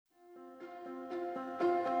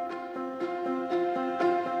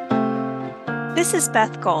This is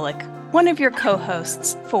Beth Golik, one of your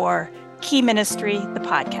co-hosts for Key Ministry, the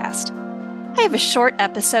podcast. I have a short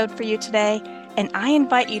episode for you today, and I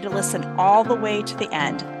invite you to listen all the way to the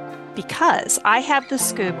end because I have the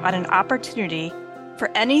scoop on an opportunity for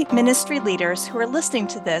any ministry leaders who are listening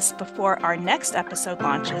to this before our next episode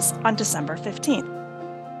launches on December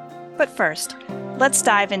 15th. But first, let's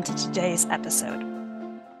dive into today's episode.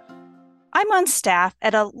 I'm on staff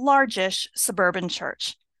at a largish suburban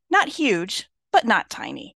church. Not huge, but not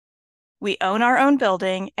tiny. We own our own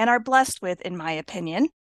building and are blessed with, in my opinion,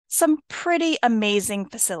 some pretty amazing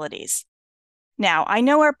facilities. Now, I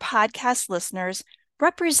know our podcast listeners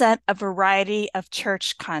represent a variety of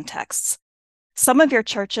church contexts. Some of your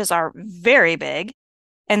churches are very big,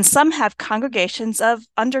 and some have congregations of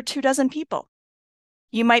under 24 people.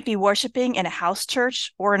 You might be worshiping in a house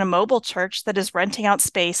church or in a mobile church that is renting out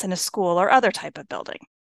space in a school or other type of building.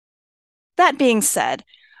 That being said,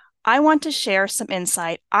 I want to share some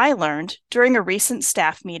insight I learned during a recent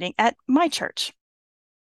staff meeting at my church.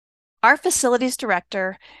 Our facilities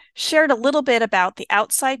director shared a little bit about the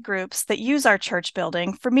outside groups that use our church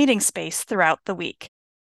building for meeting space throughout the week.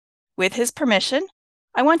 With his permission,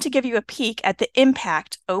 I want to give you a peek at the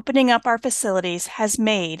impact opening up our facilities has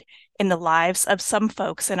made in the lives of some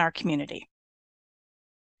folks in our community.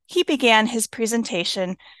 He began his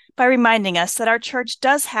presentation by reminding us that our church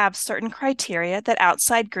does have certain criteria that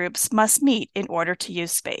outside groups must meet in order to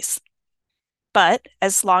use space. But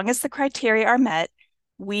as long as the criteria are met,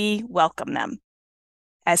 we welcome them.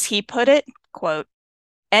 As he put it, quote,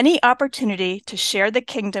 "Any opportunity to share the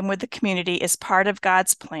kingdom with the community is part of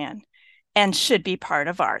God's plan and should be part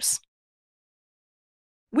of ours."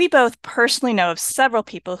 We both personally know of several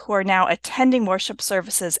people who are now attending worship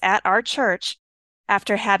services at our church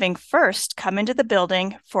after having first come into the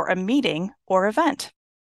building for a meeting or event.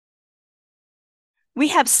 We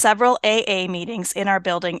have several AA meetings in our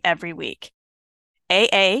building every week.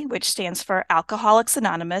 AA, which stands for Alcoholics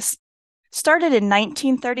Anonymous, started in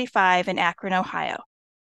 1935 in Akron, Ohio.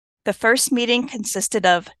 The first meeting consisted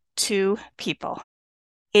of 2 people.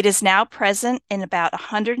 It is now present in about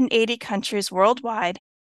 180 countries worldwide,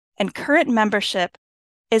 and current membership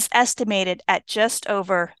is estimated at just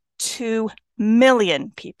over 2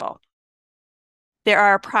 million people. There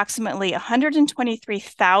are approximately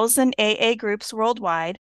 123,000 AA groups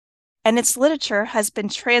worldwide, and its literature has been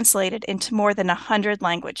translated into more than 100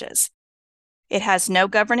 languages. It has no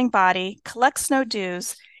governing body, collects no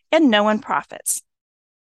dues, and no one profits.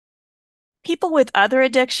 People with other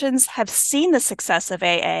addictions have seen the success of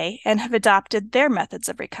AA and have adopted their methods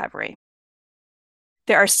of recovery.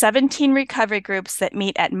 There are 17 recovery groups that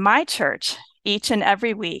meet at my church each and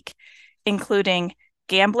every week, including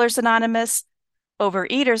Gamblers Anonymous,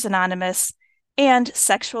 Overeaters Anonymous, and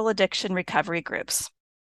sexual addiction recovery groups.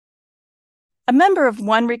 A member of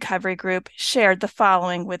one recovery group shared the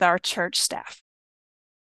following with our church staff.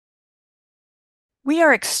 "We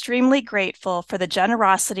are extremely grateful for the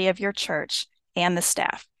generosity of your church and the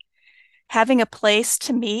staff. Having a place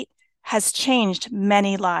to meet has changed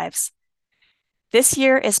many lives. This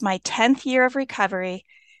year is my 10th year of recovery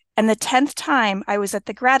and the 10th time I was at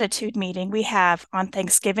the gratitude meeting we have on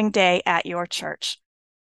Thanksgiving Day at your church.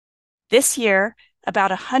 This year,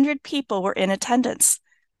 about 100 people were in attendance.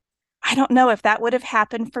 I don't know if that would have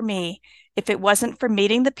happened for me if it wasn't for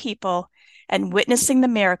meeting the people and witnessing the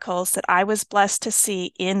miracles that I was blessed to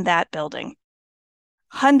see in that building.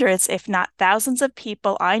 Hundreds, if not thousands of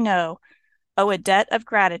people I know owe a debt of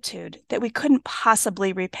gratitude that we couldn't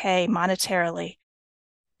possibly repay monetarily.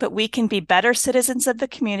 But we can be better citizens of the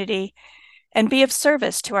community and be of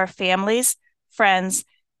service to our families, friends,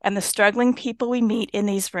 and the struggling people we meet in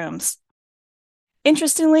these rooms.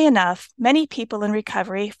 Interestingly enough, many people in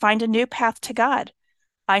recovery find a new path to God.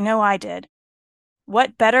 I know I did.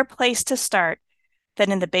 What better place to start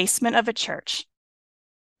than in the basement of a church?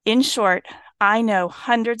 In short, I know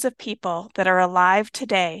hundreds of people that are alive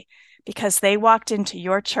today because they walked into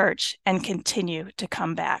your church and continue to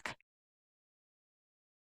come back."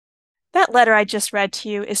 That letter I just read to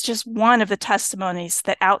you is just one of the testimonies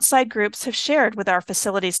that outside groups have shared with our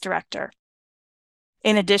facilities director.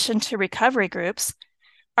 In addition to recovery groups,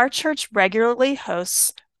 our church regularly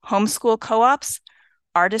hosts homeschool co-ops,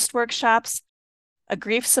 artist workshops, a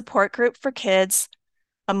grief support group for kids,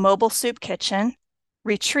 a mobile soup kitchen,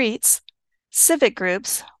 retreats, civic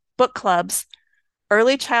groups, book clubs,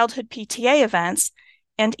 early childhood PTA events,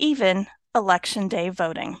 and even election day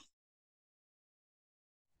voting.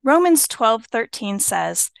 Romans 12:13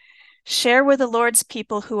 says, "Share with the Lord's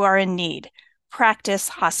people who are in need. Practice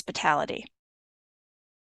hospitality."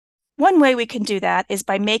 One way we can do that is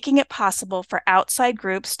by making it possible for outside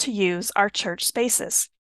groups to use our church spaces.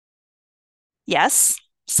 Yes,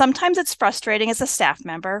 sometimes it's frustrating as a staff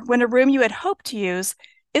member when a room you had hoped to use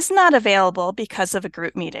is not available because of a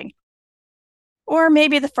group meeting. Or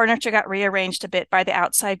maybe the furniture got rearranged a bit by the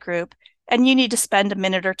outside group and you need to spend a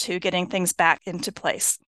minute or two getting things back into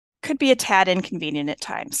place. Could be a tad inconvenient at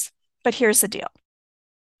times, but here's the deal.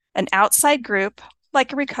 An outside group,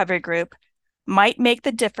 like a recovery group, might make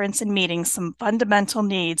the difference in meeting some fundamental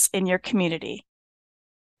needs in your community.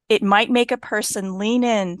 It might make a person lean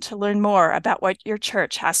in to learn more about what your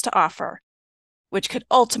church has to offer, which could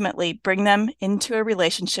ultimately bring them into a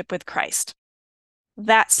relationship with Christ.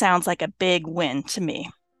 That sounds like a big win to me.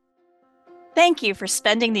 Thank you for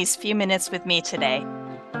spending these few minutes with me today.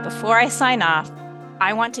 Before I sign off,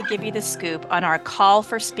 I want to give you the scoop on our call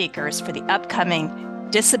for speakers for the upcoming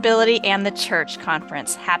Disability and the Church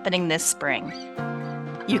conference happening this spring.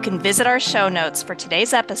 You can visit our show notes for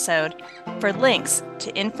today's episode for links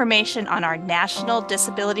to information on our National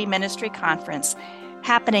Disability Ministry Conference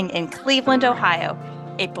happening in Cleveland, Ohio,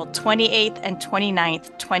 April 28th and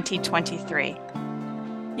 29th, 2023.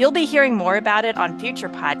 You'll be hearing more about it on future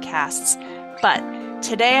podcasts, but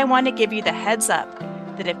today I want to give you the heads up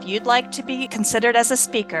that if you'd like to be considered as a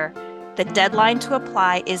speaker, the deadline to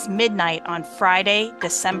apply is midnight on Friday,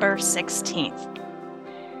 December 16th.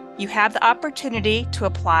 You have the opportunity to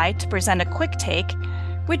apply to present a quick take,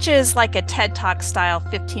 which is like a TED Talk style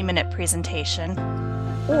 15-minute presentation,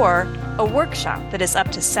 or a workshop that is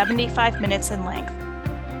up to 75 minutes in length.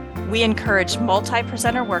 We encourage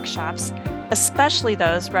multi-presenter workshops, especially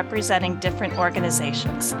those representing different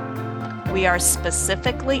organizations. We are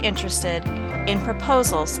specifically interested in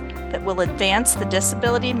proposals that will advance the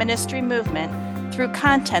disability ministry movement through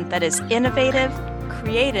content that is innovative,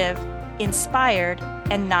 creative, inspired,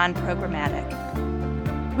 and non-programmatic.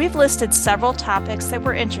 We've listed several topics that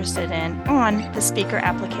we're interested in on the speaker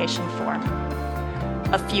application form.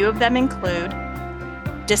 A few of them include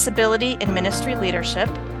disability in ministry leadership,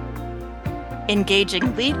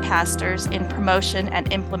 engaging lead pastors in promotion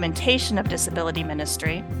and implementation of disability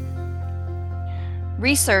ministry,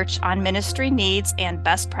 research on ministry needs and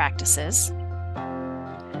best practices,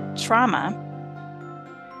 trauma,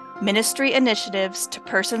 ministry initiatives to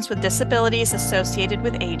persons with disabilities associated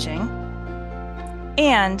with aging,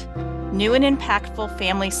 and new and impactful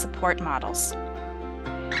family support models.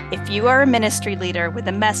 If you are a ministry leader with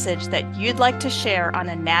a message that you'd like to share on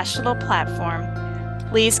a national platform,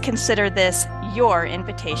 please consider this your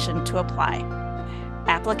invitation to apply.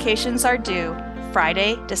 Applications are due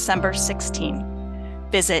Friday, December 16.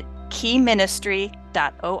 Visit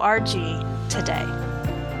keyministry.org today.